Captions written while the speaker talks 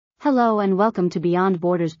Hello and welcome to Beyond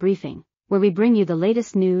Borders Briefing, where we bring you the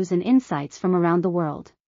latest news and insights from around the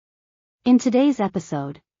world. In today's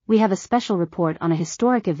episode, we have a special report on a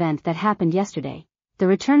historic event that happened yesterday, the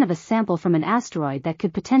return of a sample from an asteroid that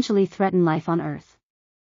could potentially threaten life on Earth.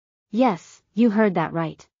 Yes, you heard that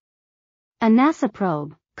right. A NASA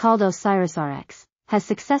probe, called OSIRIS-REx, has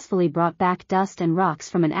successfully brought back dust and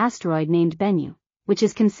rocks from an asteroid named Bennu, which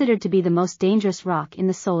is considered to be the most dangerous rock in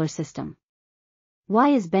the solar system. Why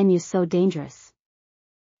is Bennu so dangerous?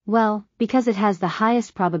 Well, because it has the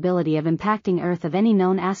highest probability of impacting Earth of any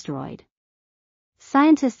known asteroid.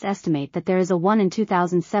 Scientists estimate that there is a 1 in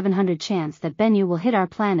 2,700 chance that Bennu will hit our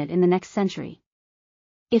planet in the next century.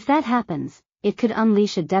 If that happens, it could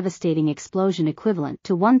unleash a devastating explosion equivalent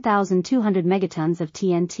to 1,200 megatons of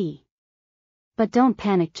TNT. But don't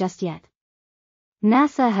panic just yet.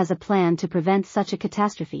 NASA has a plan to prevent such a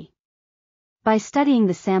catastrophe. By studying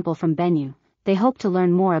the sample from Bennu, they hope to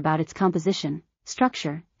learn more about its composition,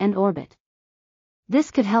 structure, and orbit.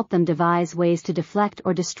 This could help them devise ways to deflect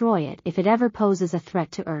or destroy it if it ever poses a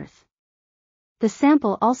threat to Earth. The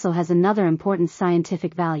sample also has another important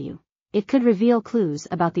scientific value. It could reveal clues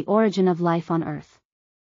about the origin of life on Earth.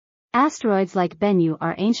 Asteroids like Bennu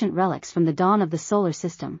are ancient relics from the dawn of the solar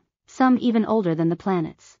system, some even older than the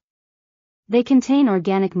planets. They contain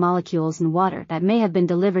organic molecules and water that may have been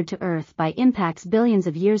delivered to Earth by impacts billions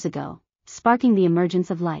of years ago, sparking the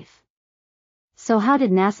emergence of life. So how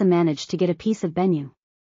did NASA manage to get a piece of Bennu?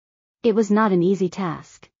 It was not an easy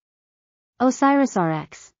task.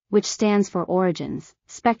 OSIRIS-REx, which stands for Origins,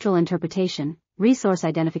 Spectral Interpretation, Resource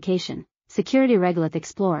Identification, Security Regolith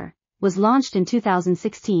Explorer, was launched in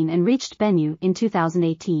 2016 and reached Bennu in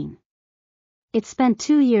 2018. It spent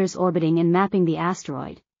 2 years orbiting and mapping the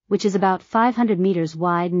asteroid, which is about 500 meters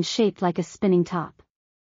wide and shaped like a spinning top.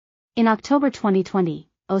 In October 2020,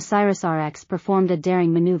 OSIRIS-REx performed a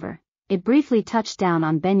daring maneuver. It briefly touched down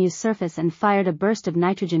on Bennu's surface and fired a burst of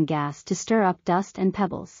nitrogen gas to stir up dust and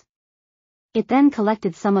pebbles. It then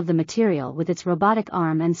collected some of the material with its robotic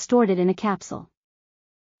arm and stored it in a capsule.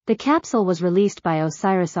 The capsule was released by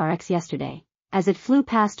OSIRIS-REx yesterday, as it flew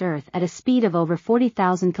past Earth at a speed of over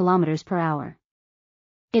 40,000 kilometers per hour.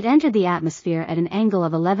 It entered the atmosphere at an angle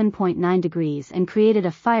of 11.9 degrees and created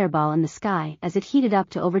a fireball in the sky as it heated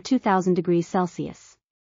up to over 2,000 degrees Celsius.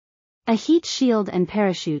 A heat shield and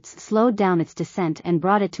parachutes slowed down its descent and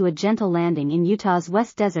brought it to a gentle landing in Utah's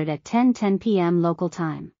West Desert at 10:10 p.m. local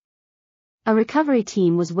time. A recovery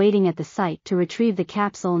team was waiting at the site to retrieve the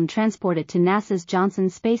capsule and transport it to NASA's Johnson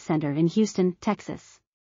Space Center in Houston, Texas.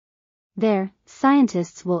 There,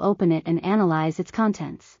 scientists will open it and analyze its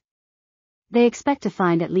contents. They expect to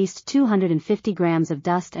find at least 250 grams of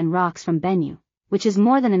dust and rocks from Bennu, which is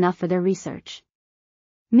more than enough for their research.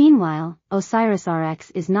 Meanwhile,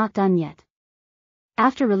 OSIRIS-REx is not done yet.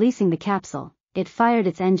 After releasing the capsule, it fired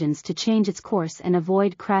its engines to change its course and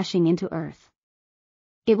avoid crashing into Earth.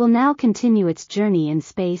 It will now continue its journey in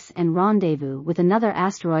space and rendezvous with another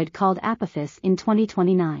asteroid called Apophis in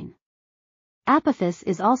 2029. Apophis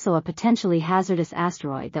is also a potentially hazardous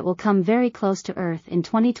asteroid that will come very close to Earth in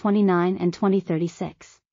 2029 and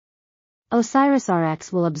 2036.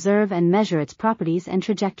 OSIRIS-REx will observe and measure its properties and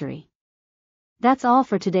trajectory. That's all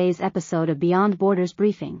for today's episode of Beyond Borders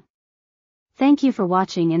Briefing. Thank you for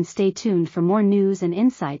watching and stay tuned for more news and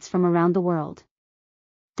insights from around the world.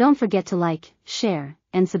 Don't forget to like, share,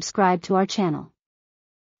 and subscribe to our channel.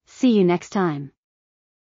 See you next time.